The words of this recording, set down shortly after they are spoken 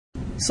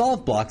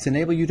Solve blocks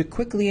enable you to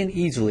quickly and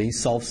easily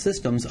solve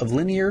systems of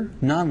linear,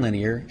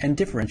 nonlinear, and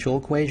differential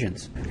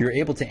equations. You're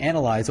able to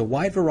analyze a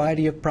wide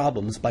variety of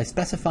problems by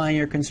specifying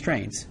your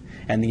constraints,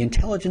 and the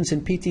intelligence in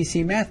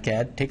PTC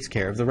Mathcad takes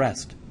care of the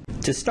rest.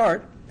 To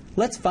start,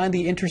 let's find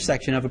the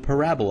intersection of a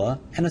parabola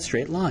and a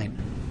straight line.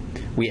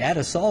 We add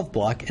a solve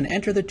block and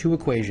enter the two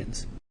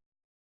equations.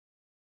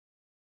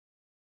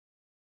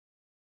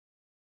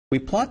 We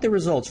plot the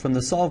results from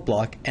the solve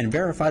block and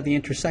verify the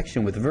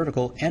intersection with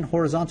vertical and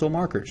horizontal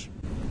markers.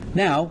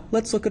 Now,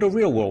 let's look at a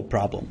real-world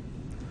problem.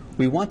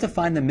 We want to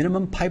find the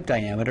minimum pipe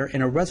diameter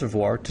in a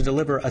reservoir to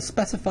deliver a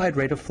specified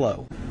rate of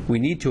flow. We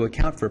need to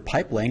account for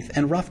pipe length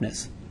and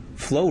roughness,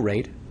 flow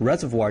rate,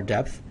 reservoir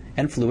depth,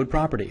 and fluid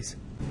properties.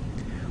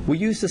 We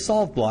use the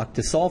solve block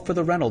to solve for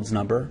the Reynolds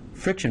number,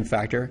 friction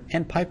factor,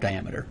 and pipe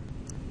diameter.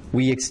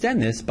 We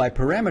extend this by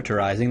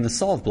parameterizing the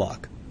solve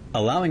block,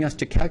 allowing us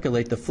to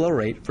calculate the flow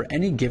rate for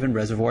any given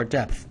reservoir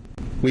depth.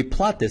 We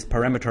plot this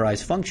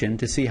parameterized function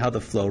to see how the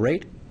flow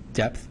rate,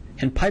 depth,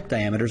 and pipe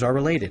diameters are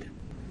related.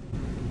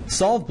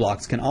 Solve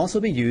blocks can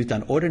also be used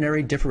on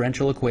ordinary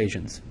differential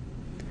equations.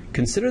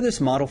 Consider this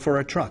model for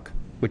a truck,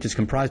 which is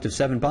comprised of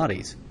 7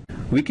 bodies.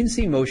 We can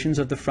see motions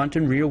of the front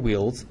and rear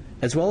wheels,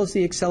 as well as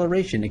the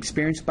acceleration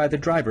experienced by the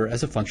driver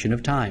as a function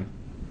of time.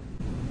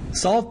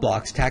 Solve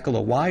blocks tackle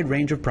a wide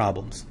range of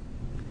problems.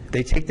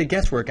 They take the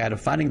guesswork out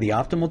of finding the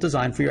optimal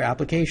design for your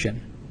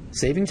application,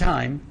 saving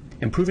time,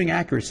 improving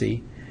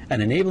accuracy,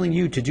 and enabling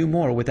you to do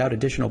more without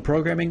additional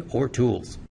programming or tools.